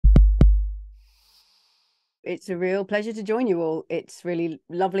It's a real pleasure to join you all. It's really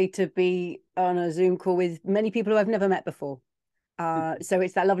lovely to be on a Zoom call with many people who I've never met before. So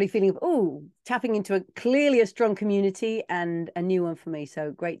it's that lovely feeling of, oh, tapping into clearly a strong community and a new one for me.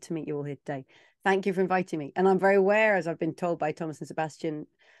 So great to meet you all here today. Thank you for inviting me. And I'm very aware, as I've been told by Thomas and Sebastian,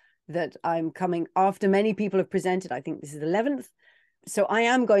 that I'm coming after many people have presented. I think this is the 11th. So I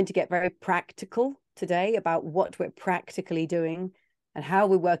am going to get very practical today about what we're practically doing and how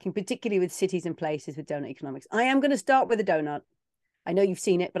we're working, particularly with cities and places with donut economics. I am going to start with a donut. I know you've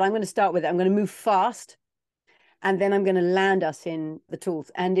seen it, but I'm going to start with it. I'm going to move fast, and then I'm going to land us in the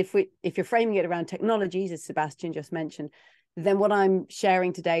tools. And if you're framing it around technologies, as Sebastian just mentioned, then what I'm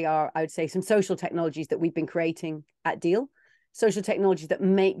sharing today are, I would say, some social technologies that we've been creating at Deal, social technologies that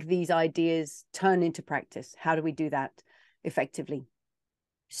make these ideas turn into practice. How do we do that effectively?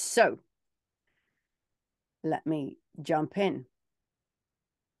 So let me jump in.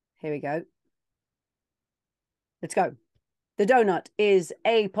 Here we go. Let's go. The donut is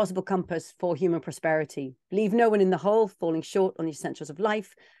a possible compass for human prosperity. Leave no one in the hole, falling short on the essentials of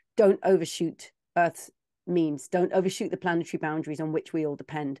life. Don't overshoot Earth's means. Don't overshoot the planetary boundaries on which we all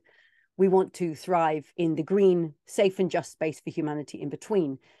depend. We want to thrive in the green, safe and just space for humanity in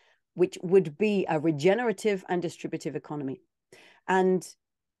between, which would be a regenerative and distributive economy. And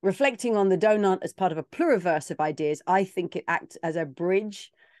reflecting on the donut as part of a pluriverse of ideas, I think it acts as a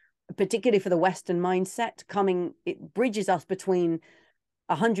bridge, particularly for the Western mindset. It bridges us between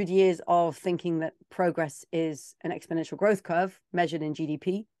 100 years of thinking that progress is an exponential growth curve measured in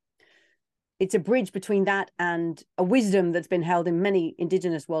GDP. It's a bridge between that and a wisdom that's been held in many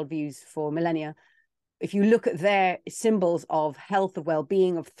indigenous worldviews for millennia. If you look at their symbols of health, of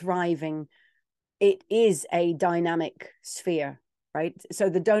well-being, of thriving, it is a dynamic sphere, right? So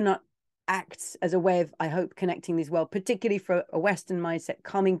the donut acts as a way of, I hope, connecting these well, particularly for a Western mindset,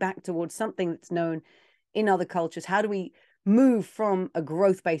 coming back towards something that's known in other cultures. How do we move from a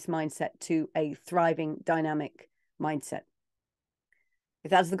growth-based mindset to a thriving, dynamic mindset? If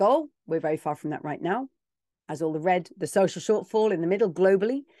that's the goal, we're very far from that right now. As all the red, the social shortfall in the middle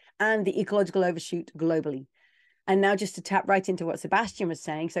globally, and the ecological overshoot globally. And now just to tap right into what Sebastian was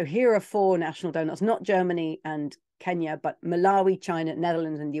saying. So here are 4 national donuts, not Germany and Kenya, but Malawi, China,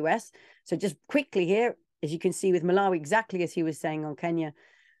 Netherlands, and US. So just quickly here, as you can see with Malawi, exactly as he was saying on Kenya,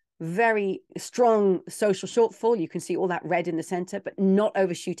 very strong social shortfall. You can see all that red in the center, but not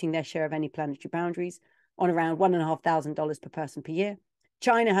overshooting their share of any planetary boundaries on around $1,500 per person per year.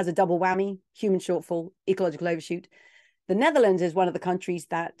 China has a double whammy, human shortfall, ecological overshoot. The Netherlands is one of the countries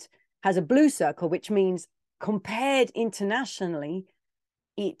that has a blue circle, which means compared internationally,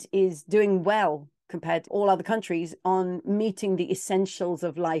 it is doing well compared to all other countries on meeting the essentials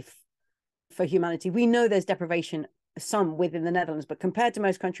of life for humanity. We know there's deprivation, some within the Netherlands, but compared to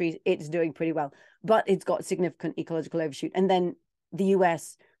most countries, it's doing pretty well. But it's got significant ecological overshoot. And then the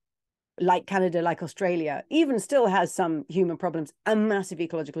US, like Canada, like Australia, even still has some human problems, a massive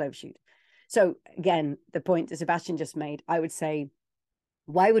ecological overshoot. So again, the point that Sebastian just made, I would say,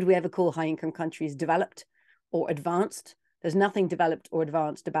 why would we ever call high-income countries developed or advanced? There's nothing developed or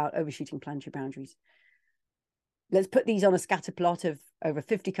advanced about overshooting planetary boundaries. Let's put these on a scatter plot of over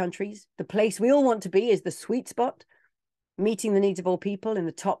 50 countries. The place we all want to be is the sweet spot, meeting the needs of all people in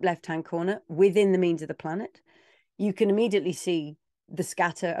the top left-hand corner within the means of the planet. You can immediately see the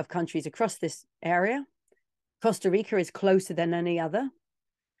scatter of countries across this area. Costa Rica is closer than any other.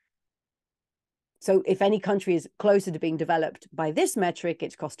 So if any country is closer to being developed by this metric,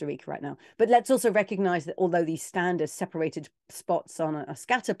 it's Costa Rica right now. But let's also recognize that although these stand as separated spots on a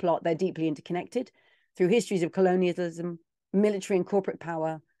scatter plot, they're deeply interconnected through histories of colonialism, military and corporate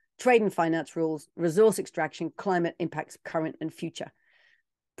power, trade and finance rules, resource extraction, climate impacts, current and future.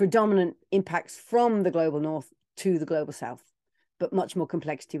 Predominant impacts from the global north to the global south, but much more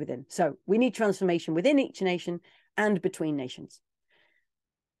complexity within. So we need transformation within each nation and between nations.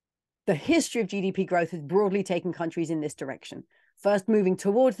 The history of GDP growth has broadly taken countries in this direction, first moving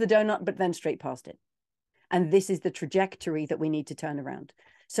towards the donut, but then straight past it. And this is the trajectory that we need to turn around.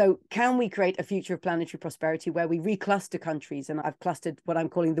 So can we create a future of planetary prosperity where we recluster countries? And I've clustered what I'm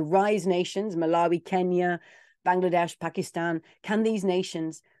calling the rise nations, Malawi, Kenya, Bangladesh, Pakistan. Can these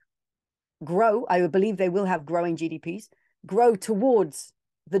nations grow? I believe they will have growing GDPs, grow towards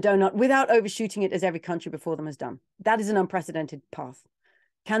the donut without overshooting it as every country before them has done. That is an unprecedented path.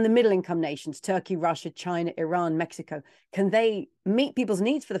 Can the middle income nations, Turkey, Russia, China, Iran, Mexico, can they meet people's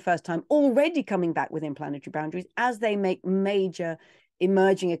needs for the first time, already coming back within planetary boundaries as they make major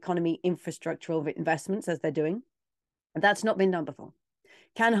emerging economy infrastructural investments as they're doing? And that's not been done before.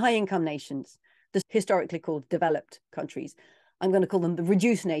 Can high income nations, historically called developed countries, I'm going to call them the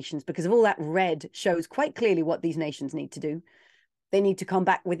reduced nations, because of all that red shows quite clearly what these nations need to do. They need to come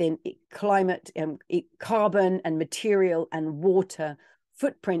back within climate, carbon and material and water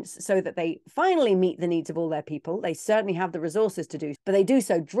footprints so that they finally meet the needs of all their people. They certainly have the resources to do, but they do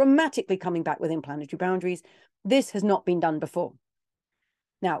so dramatically coming back within planetary boundaries. This has not been done before.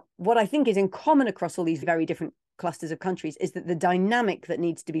 Now, what I think is in common across all these very different clusters of countries is that the dynamic that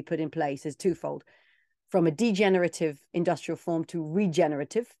needs to be put in place is twofold: from a degenerative industrial form to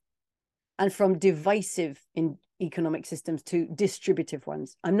regenerative, and from divisive in economic systems to distributive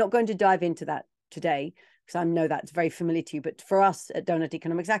ones. I'm not going to dive into that today because I know that's very familiar to you, but for us at Donut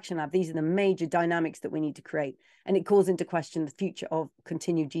Economics Action Lab, these are the major dynamics that we need to create. And it calls into question the future of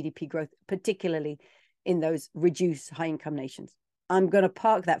continued GDP growth, particularly in those reduced high-income nations. I'm going to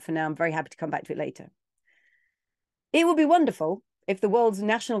park that for now. I'm very happy to come back to it later. It would be wonderful if the world's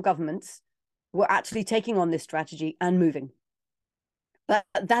national governments were actually taking on this strategy and moving. But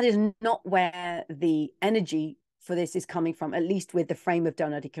that is not where the energy for this is coming from, at least with the frame of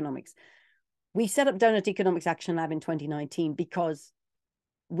Donut Economics. We set up Donut Economics Action Lab in 2019 because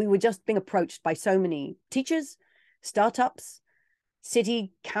we were just being approached by so many teachers, startups,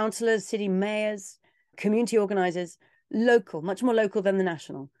 city councillors, city mayors, community organizers, local, much more local than the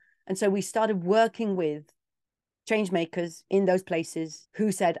national. And so we started working with change makers in those places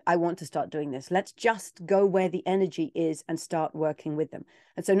who said, I want to start doing this. Let's just go where the energy is and start working with them.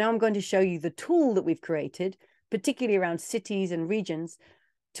 And so now I'm going to show you the tool that we've created, particularly around cities and regions,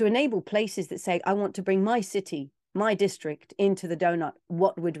 to enable places that say, I want to bring my city, my district into the donut.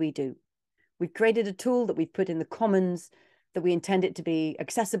 What would we do? We've created a tool that we've put in the commons, that we intend it to be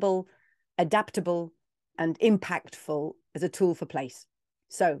accessible, adaptable, and impactful as a tool for place.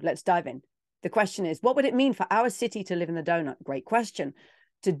 So let's dive in. The question is, what would it mean for our city to live in the donut? Great question.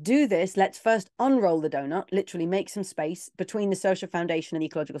 To do this, let's first unroll the donut, literally make some space between the social foundation and the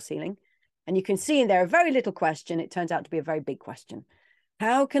ecological ceiling. And you can see in there a very little question. It turns out to be a very big question.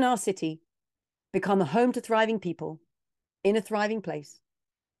 How can our city become a home to thriving people in a thriving place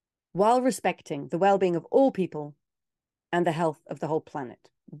while respecting the well-being of all people and the health of the whole planet?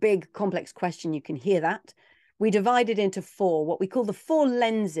 Big, complex question. You can hear that. We divide it into four, what we call the four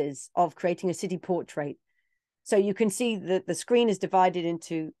lenses of creating a city portrait. So you can see that the screen is divided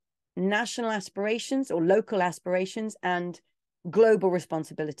into national aspirations or local aspirations and global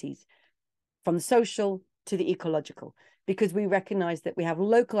responsibilities, from the social to the ecological, because we recognize that we have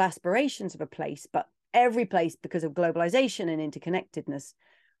local aspirations of a place, but every place, because of globalization and interconnectedness,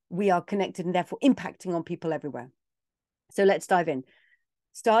 we are connected and therefore impacting on people everywhere. So let's dive in,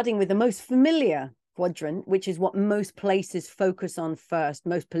 starting with the most familiar quadrant, which is what most places focus on first.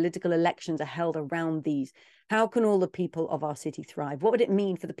 Most political elections are held around these. How can all the people of our city thrive? What would it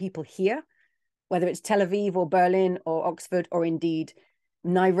mean for the people here, whether it's Tel Aviv or Berlin or Oxford or indeed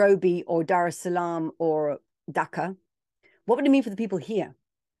Nairobi or Dar es Salaam or Dhaka? What would it mean for the people here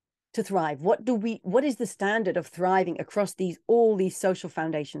to thrive? What is the standard of thriving across all these social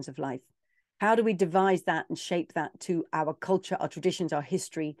foundations of life? How do we devise that and shape that to our culture, our traditions, our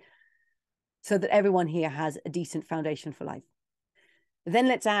history, so that everyone here has a decent foundation for life? Then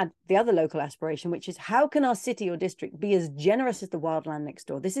let's add the other local aspiration, which is, how can our city or district be as generous as the wildland next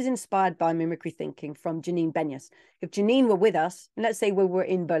door? This is inspired by mimicry thinking from Janine Benyus. If Janine were with us, and let's say we're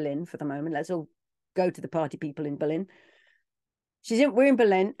in Berlin for the moment, let's all go to the party people in Berlin. We're in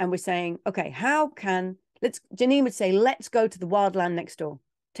Berlin and we're saying, okay, Janine would say, let's go to the wildland next door.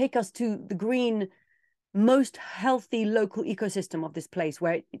 Take us to the green, most healthy local ecosystem of this place,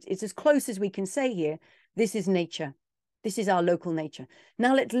 where it's as close as we can say here, this is nature. This is our local nature.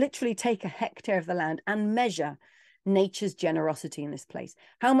 Now let's literally take a hectare of the land and measure nature's generosity in this place.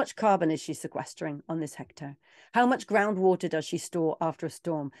 How much carbon is she sequestering on this hectare? How much groundwater does she store after a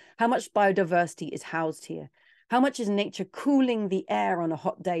storm? How much biodiversity is housed here? How much is nature cooling the air on a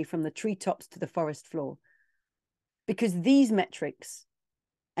hot day from the treetops to the forest floor? Because these metrics,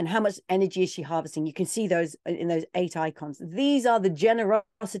 and how much energy is she harvesting, you can see those in those 8 icons. These are the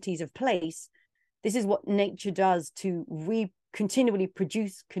generosities of place. This is what nature does to continually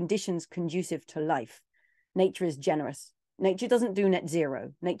produce conditions conducive to life. Nature is generous. Nature doesn't do net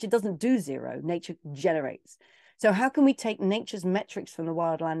zero. Nature doesn't do zero. Nature generates. So how can we take nature's metrics from the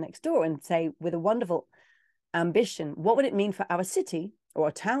wildland next door and say, with a wonderful ambition, what would it mean for our city or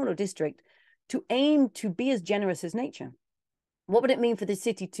a town or district to aim to be as generous as nature? What would it mean for the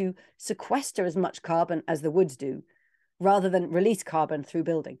city to sequester as much carbon as the woods do, rather than release carbon through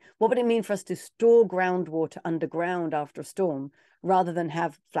building? What would it mean for us to store groundwater underground after a storm, rather than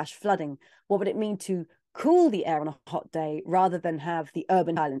have flash flooding? What would it mean to cool the air on a hot day, rather than have the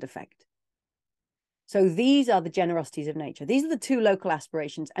urban island effect? So these are the generosities of nature. These are the two local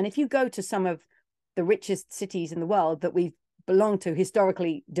aspirations. And if you go to some of the richest cities in the world that we've belonged to,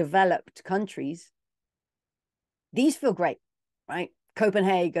 historically developed countries, these feel great, right?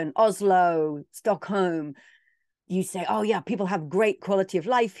 Copenhagen, Oslo, Stockholm. You say, oh yeah, people have great quality of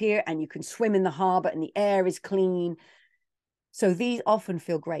life here, and you can swim in the harbor and the air is clean. So these often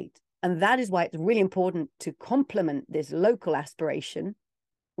feel great. And that is why it's really important to complement this local aspiration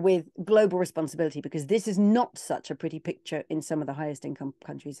with global responsibility, because this is not such a pretty picture in some of the highest income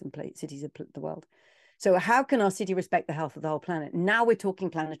countries and cities of the world. So how can our city respect the health of the whole planet? Now we're talking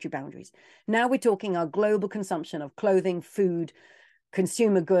planetary boundaries. Now we're talking our global consumption of clothing, food,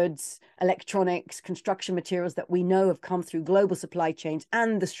 consumer goods, electronics, construction materials that we know have come through global supply chains,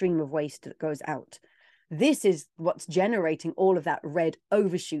 and the stream of waste that goes out. This is what's generating all of that red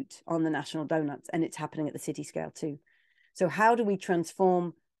overshoot on the national donuts, and it's happening at the city scale too. So how do we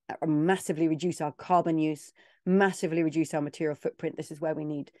transform, massively reduce our carbon use, massively reduce our material footprint? This is where we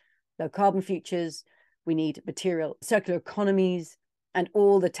need low carbon futures, we need material circular economies, and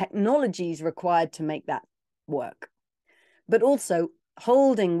all the technologies required to make that work. But also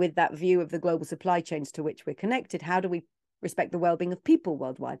holding with that view of the global supply chains to which we're connected, how do we respect the well-being of people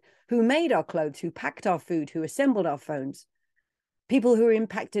worldwide, who made our clothes, who packed our food, who assembled our phones, people who are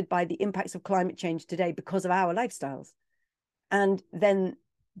impacted by the impacts of climate change today because of our lifestyles. And then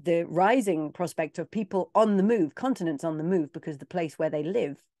the rising prospect of people on the move, continents on the move, because the place where they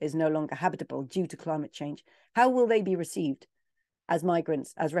live is no longer habitable due to climate change. How will they be received as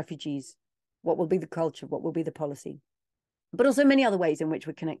migrants, as refugees? What will be the culture? What will be the policy? But also many other ways in which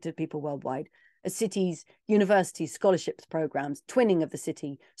we're connected to people worldwide, as cities, universities, scholarships programs, twinning of the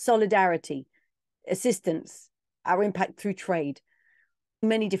city, solidarity, assistance, our impact through trade,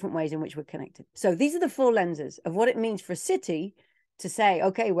 many different ways in which we're connected. So these are the four lenses of what it means for a city to say,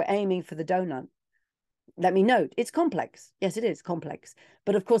 okay, we're aiming for the donut. Let me note, it's complex. Yes, it is complex.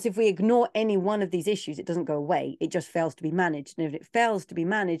 But of course, if we ignore any one of these issues, it doesn't go away. It just fails to be managed. And if it fails to be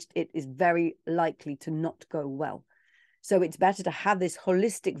managed, it is very likely to not go well. So it's better to have this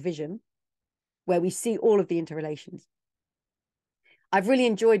holistic vision where we see all of the interrelations. I've really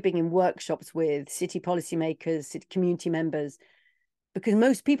enjoyed being in workshops with city policymakers, city community members, because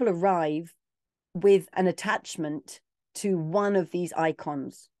most people arrive with an attachment to one of these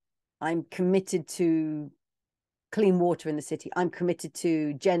icons. I'm committed to clean water in the city. I'm committed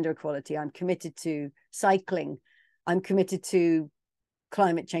to gender equality. I'm committed to cycling. I'm committed to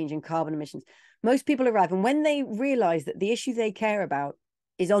climate change and carbon emissions. Most people arrive, and when they realize that the issue they care about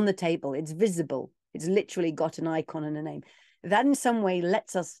is on the table, it's visible, it's literally got an icon and a name, that in some way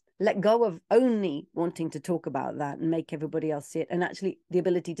lets us let go of only wanting to talk about that and make everybody else see it, and actually the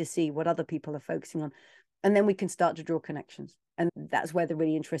ability to see what other people are focusing on. And then we can start to draw connections. And that's where the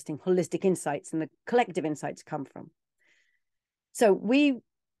really interesting holistic insights and the collective insights come from. So we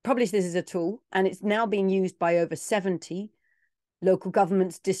published this as a tool, and it's now being used by over 70 local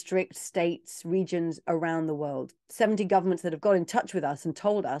governments, districts, states, regions around the world. 70 governments that have got in touch with us and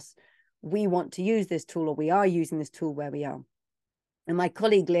told us, we want to use this tool, or we are using this tool where we are. And my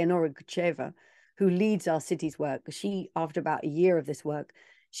colleague, Leonora Gucheva, who leads our city's work, she, after about a year of this work,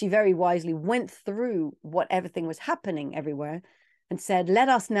 she very wisely went through what everything was happening everywhere and said, let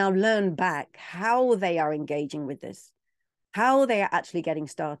us now learn back how they are engaging with this, how they are actually getting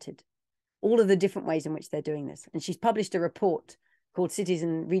started, all of the different ways in which they're doing this. And she's published a report called Cities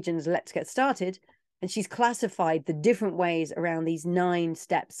and Regions, Let's Get Started. And she's classified the different ways around these 9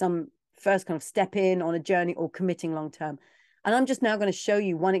 steps, some first kind of step in on a journey or committing long term. And I'm just now going to show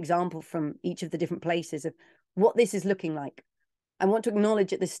you one example from each of the different places of what this is looking like. I want to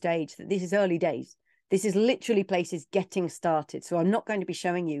acknowledge at this stage that this is early days. This is literally places getting started. So I'm not going to be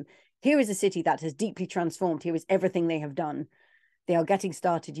showing you, here is a city that has deeply transformed. Here is everything they have done. They are getting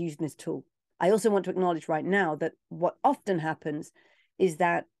started using this tool. I also want to acknowledge right now that what often happens is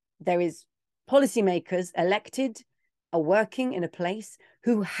that there is policymakers elected are working in a place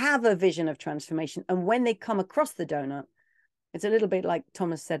who have a vision of transformation. And when they come across the donut, it's a little bit like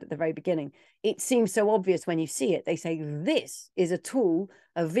Thomas said at the very beginning. It seems so obvious when you see it. They say, this is a tool,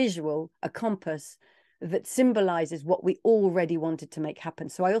 a visual, a compass that symbolizes what we already wanted to make happen.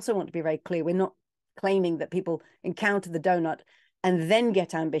 So I also want to be very clear. We're not claiming that people encounter the donut and then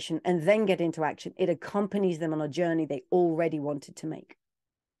get ambition and then get into action. It accompanies them on a journey they already wanted to make.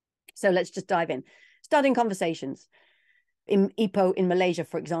 So let's just dive in. Starting conversations. In Ipoh in Malaysia,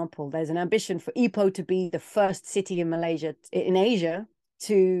 for example, there's an ambition for Ipoh to be the first city in Malaysia, in Asia,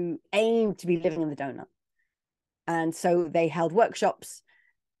 to aim to be living in the donut. And so they held workshops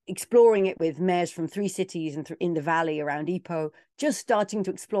exploring it with mayors from 3 cities and in the valley around Ipoh, just starting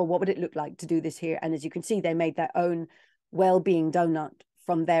to explore what would it look like to do this here. And as you can see, they made their own well-being donut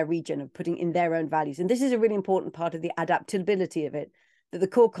from their region of putting in their own values. And this is a really important part of the adaptability of it, that the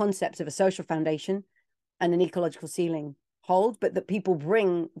core concepts of a social foundation and an ecological ceiling hold, but that people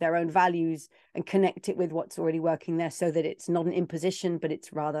bring their own values and connect it with what's already working there, so that it's not an imposition, but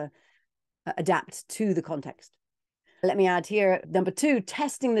it's rather adapt to the context. Let me add here, number 2,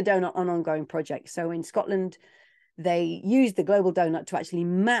 testing the donut on ongoing projects. So in Scotland, they used the global donut to actually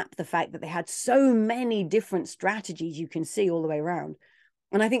map the fact that they had so many different strategies you can see all the way around.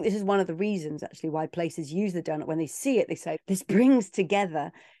 And I think this is one of the reasons actually why places use the donut. When they see it, they say, this brings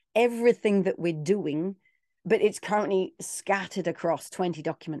together everything that we're doing, but it's currently scattered across 20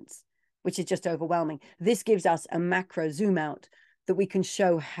 documents, which is just overwhelming. This gives us a macro zoom out that we can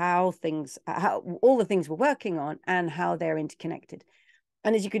show how all the things we're working on and how they're interconnected.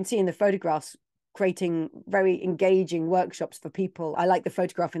 And as you can see in the photographs, creating very engaging workshops for people. I like the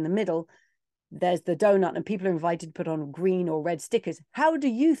photograph in the middle. There's the donut and people are invited to put on green or red stickers. How do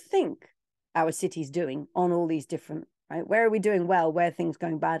you think our city's doing on all these different, right? Where are we doing well? Where are things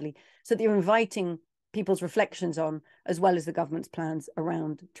going badly? So that you're inviting people's reflections on, as well as the government's plans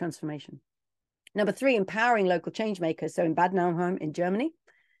around transformation. Number 3, empowering local change makers. So in Bad Nauheim in Germany,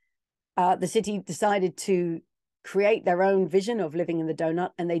 the city decided to create their own vision of living in the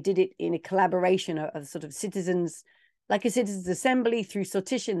donut, and they did it in a collaboration of sort of citizens, like a citizens assembly through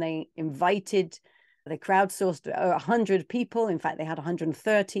sortition. They crowdsourced 100 people. In fact, they had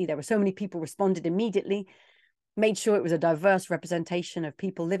 130. There were so many people responded immediately, made sure it was a diverse representation of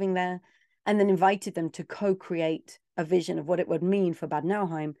people living there, and then invited them to co-create a vision of what it would mean for Bad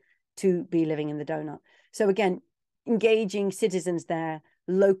Nauheim to be living in the donut. So again, engaging citizens there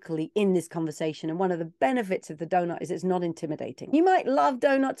locally in this conversation. And one of the benefits of the donut is it's not intimidating. You might love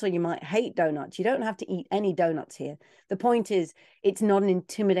donuts or you might hate donuts. You don't have to eat any donuts here. The point is, it's not an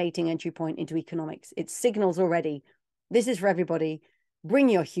intimidating entry point into economics. It signals already, this is for everybody. Bring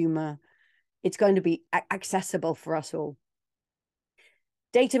your humor. It's going to be accessible for us all.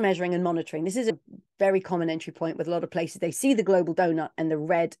 Data measuring and monitoring. This is a very common entry point with a lot of places. They see the global donut and the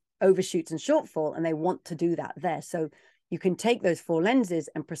red overshoots and shortfall, and they want to do that there. So you can take those 4 lenses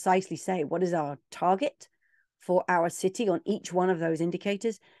and precisely say, what is our target for our city on each one of those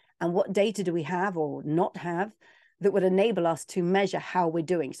indicators? And what data do we have or not have that would enable us to measure how we're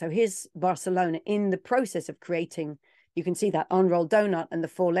doing? So here's Barcelona in the process of creating, you can see that unrolled donut and the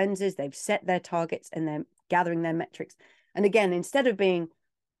 4 lenses. They've set their targets and they're gathering their metrics. And again, instead of being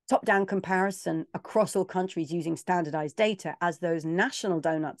top-down comparison across all countries using standardized data, as those national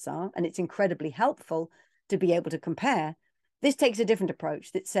donuts are, and it's incredibly helpful to be able to compare, this takes a different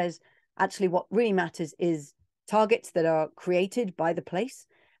approach that says, actually, what really matters is targets that are created by the place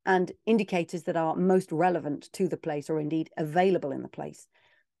and indicators that are most relevant to the place or indeed available in the place.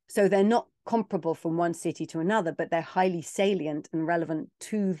 So they're not comparable from one city to another, but they're highly salient and relevant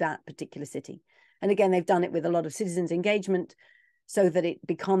to that particular city. And again, they've done it with a lot of citizens' engagement so that it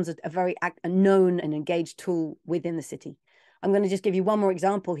becomes a very known and engaged tool within the city. I'm going to just give you one more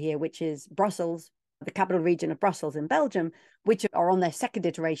example here, which is Brussels, the capital region of Brussels in Belgium, which are on their 2nd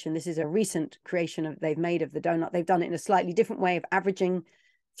iteration. This is a recent creation they've made of the donut. They've done it in a slightly different way of averaging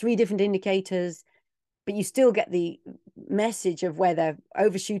 3 different indicators, but you still get the message of where they're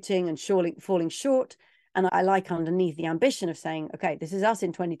overshooting and falling short. And I like underneath the ambition of saying, okay, this is us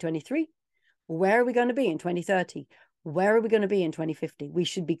in 2023. Where are we going to be in 2030? Where are we going to be in 2050? We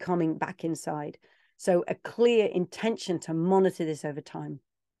should be coming back inside. So a clear intention to monitor this over time.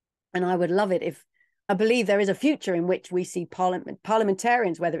 And I would love it if, I believe there is a future in which we see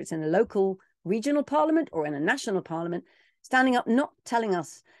parliamentarians, whether it's in a local regional parliament or in a national parliament, standing up, not telling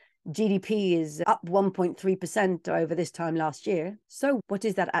us GDP is up 1.3% over this time last year. So what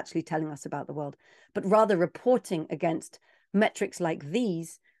is that actually telling us about the world? But rather reporting against metrics like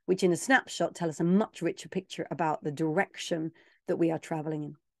these, which in a snapshot tell us a much richer picture about the direction that we are traveling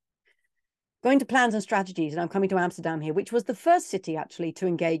in. Going to plans and strategies, and I'm coming to Amsterdam here, which was the first city actually to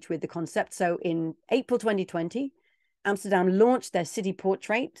engage with the concept. So in April 2020, Amsterdam launched their city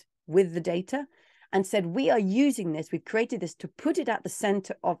portrait with the data and said, we are using this, we've created this to put it at the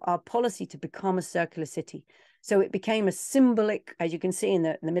center of our policy to become a circular city. So it became a symbolic, as you can see in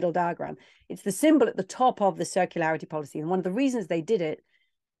the middle diagram, it's the symbol at the top of the circularity policy. And one of the reasons they did it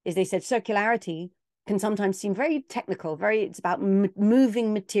is they said circularity can sometimes seem very technical, it's about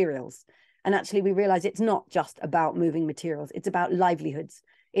moving materials. And actually we realize it's not just about moving materials, it's about livelihoods,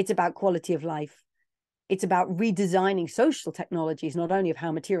 it's about quality of life. It's about redesigning social technologies, not only of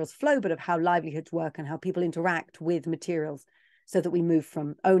how materials flow, but of how livelihoods work and how people interact with materials. so that we move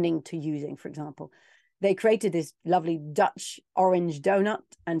from owning to using, for example. They created this lovely Dutch orange donut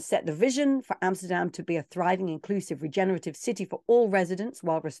and set the vision for Amsterdam to be a thriving, inclusive, regenerative city for all residents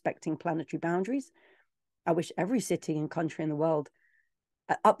while respecting planetary boundaries. I wish every city and country in the world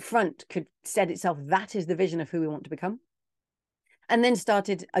up front could set itself, that is the vision of who we want to become. And then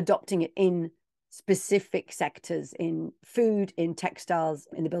started adopting it in specific sectors, in food, in textiles,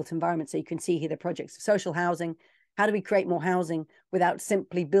 in the built environment. So you can see here the projects of social housing. How do we create more housing without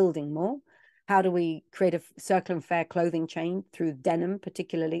simply building more? How do we create a circular and fair clothing chain through denim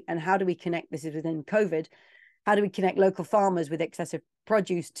particularly? And how do we connect, this is within COVID, how do we connect local farmers with excessive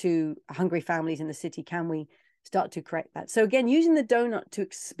produce to hungry families in the city? Can we start to correct that? So again, using the donut to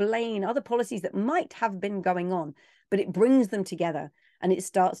explain other policies that might have been going on, but it brings them together and it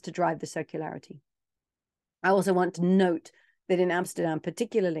starts to drive the circularity. I also want to note that in Amsterdam,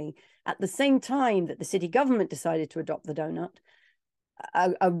 particularly, at the same time that the city government decided to adopt the donut,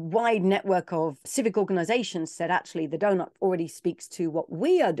 a wide network of civic organizations said, actually, the donut already speaks to what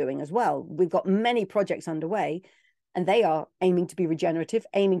we are doing as well. We've got many projects underway, and they are aiming to be regenerative,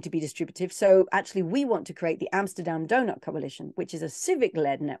 aiming to be distributive. So actually, we want to create the Amsterdam Donut Coalition, which is a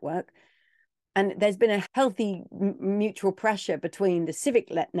civic-led network. And there's been a healthy mutual pressure between the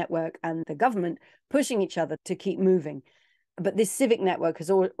civic network and the government pushing each other to keep moving. But this civic network has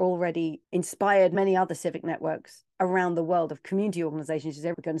already inspired many other civic networks around the world of community organizations. Is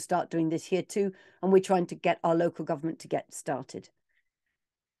ever going to start doing this here too? And we're trying to get our local government to get started.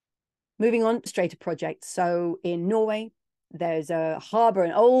 Moving on straight to projects. So in Norway, there's a harbor,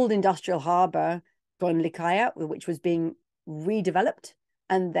 an old industrial harbor, Grønlikaya, which was being redeveloped.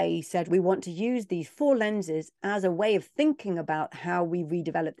 And they said, we want to use these 4 lenses as a way of thinking about how we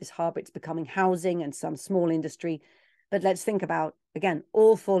redevelop this harbor. It's becoming housing and some small industry. But let's think about, again,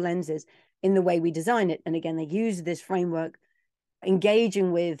 all 4 lenses in the way we design it. And again, they use this framework,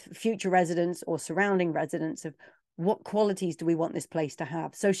 engaging with future residents or surrounding residents of what qualities do we want this place to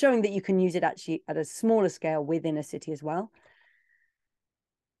have. So showing that you can use it actually at a smaller scale within a city as well.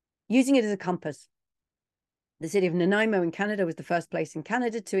 Using it as a compass. The city of Nanaimo in Canada was the first place in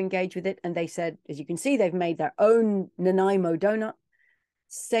Canada to engage with it. And they said, as you can see, they've made their own Nanaimo donut.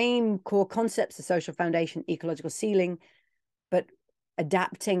 Same core concepts, the social foundation, ecological ceiling, but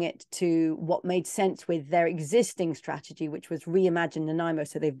adapting it to what made sense with their existing strategy, which was reimagine Nanaimo.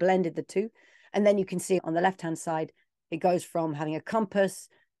 So they've blended the two. And then you can see on the left-hand side, it goes from having a compass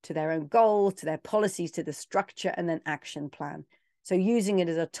to their own goals, to their policies, to the structure, and then action plan. So using it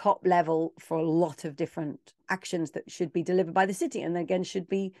as a top level for a lot of different actions that should be delivered by the city, and again, should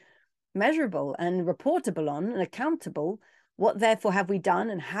be measurable and reportable on and accountable. What therefore have we done,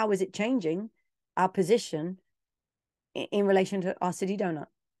 and how is it changing our position in relation to our city donut?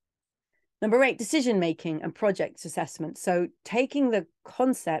 Number 8, decision-making and projects assessment. So taking the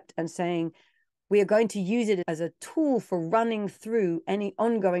concept and saying, we are going to use it as a tool for running through any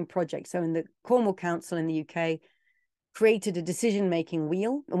ongoing project. So in the Cornwall Council in the UK, created a decision-making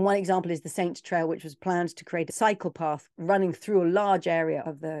wheel. And one example is the Saints Trail, which was planned to create a cycle path running through a large area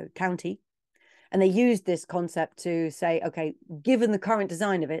of the county. And they used this concept to say, okay, given the current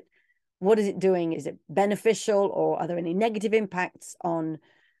design of it, what is it doing? Is it beneficial, or are there any negative impacts on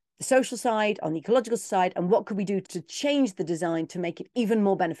the social side, on the ecological side? And what could we do to change the design to make it even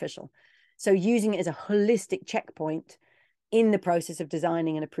more beneficial? So using it as a holistic checkpoint in the process of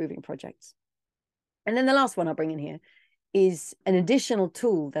designing and approving projects. And then the last one I'll bring in here is an additional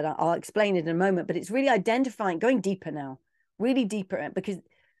tool that I'll explain it in a moment, but it's really identifying, going deeper now, really deeper, because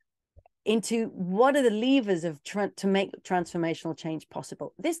into what are the levers of to make transformational change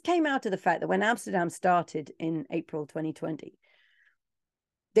possible. This came out of the fact that when Amsterdam started in April 2020,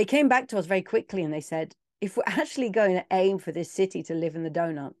 they came back to us very quickly and they said, if we're actually going to aim for this city to live in the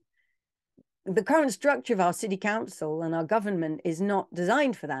donut, the current structure of our city council and our government is not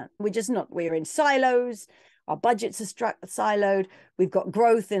designed for that. We're just not, we're in silos. Our budgets are siloed. We've got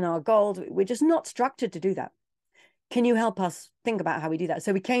growth in our goals. We're just not structured to do that. Can you help us think about how we do that?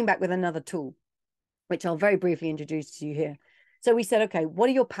 So we came back with another tool, which I'll very briefly introduce to you here. So we said, okay, what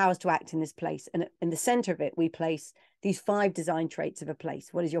are your powers to act in this place? And in the center of it, we place these 5 design traits of a place.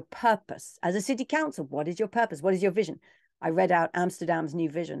 What is your purpose? As a city council, what is your purpose? What is your vision? I read out Amsterdam's new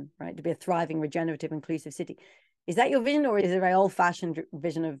vision, right? To be a thriving, regenerative, inclusive city. Is that your vision, or is it a very old-fashioned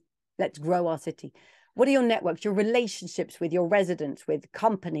vision of let's grow our city? What are your networks, your relationships with your residents, with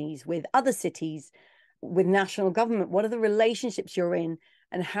companies, with other cities, with national government? What are the relationships you're in,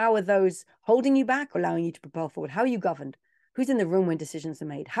 and how are those holding you back or allowing you to propel forward? How are you governed? Who's in the room when decisions are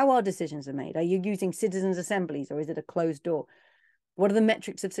made? How are decisions are made? Are you using citizens' assemblies, or is it a closed door? What are the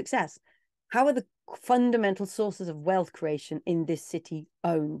metrics of success? How are the fundamental sources of wealth creation in this city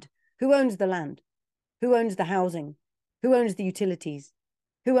owned? Who owns the land? Who owns the housing? Who owns the utilities?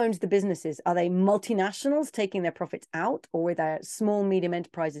 Who owns the businesses? Are they multinationals taking their profits out, or are they small, medium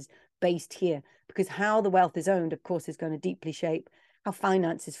enterprises based here? Because how the wealth is owned, of course, is going to deeply shape how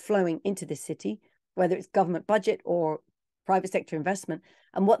finance is flowing into this city, whether it's government budget or private sector investment,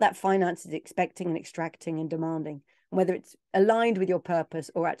 and what that finance is expecting and extracting and demanding, and whether it's aligned with your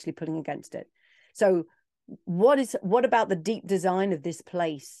purpose or actually pulling against it. So what about the deep design of this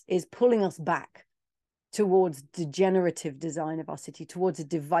place is pulling us back towards degenerative design of our city, towards a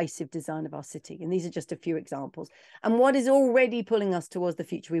divisive design of our city? And these are just a few examples. And what is already pulling us towards the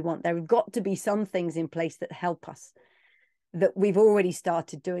future we want? There have got to be some things in place that help us, that we've already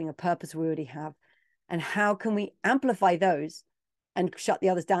started doing, a purpose we already have. And how can we amplify those and shut the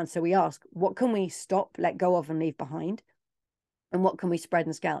others down? So we ask, what can we stop, let go of, and leave behind? And what can we spread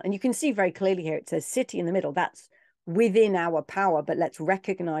and scale? And you can see very clearly here, it says city in the middle. That's within our power, but let's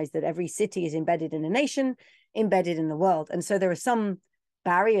recognize that every city is embedded in a nation, embedded in the world. And so there are some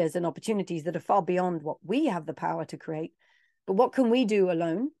barriers and opportunities that are far beyond what we have the power to create. But what can we do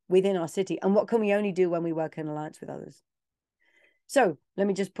alone within our city? And what can we only do when we work in alliance with others? So let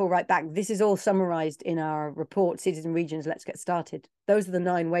me just pull right back. This is all summarized in our report, Cities and Regions, Let's Get Started. Those are the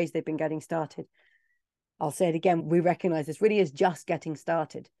 9 ways they've been getting started. I'll say it again, we recognize this really is just getting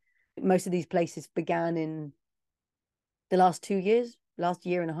started. Most of these places began in the last 2 years, last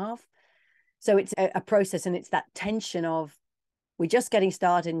year and a half. So it's a process, and it's that tension of we're just getting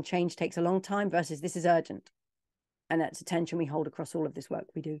started and change takes a long time versus this is urgent. And that's a tension we hold across all of this work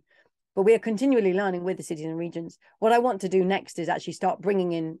we do. But we are continually learning with the cities and regions. What I want to do next is actually start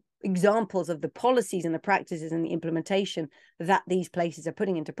bringing in examples of the policies and the practices and the implementation that these places are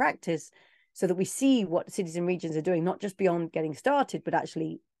putting into practice, so that we see what cities and regions are doing, not just beyond getting started, but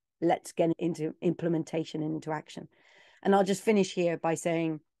actually let's get into implementation and into action. And I'll just finish here by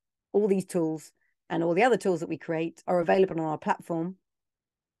saying all these tools and all the other tools that we create are available on our platform.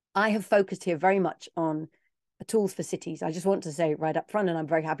 I have focused here very much on tools for cities. I just want to say right up front, and I'm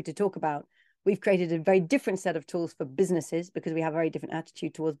very happy to talk about, we've created a very different set of tools for businesses because we have a very different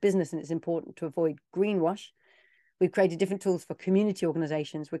attitude towards business, and it's important to avoid greenwash. We've created different tools for community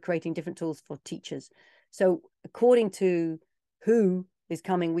organizations. We're creating different tools for teachers. So according to who is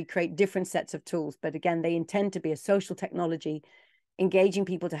coming, we create different sets of tools. But again, they intend to be a social technology, engaging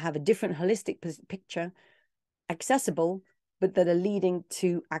people to have a different holistic picture, accessible, but that are leading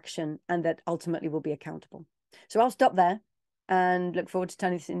to action and that ultimately will be accountable. So I'll stop there and look forward to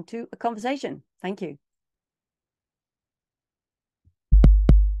turning this into a conversation. Thank you.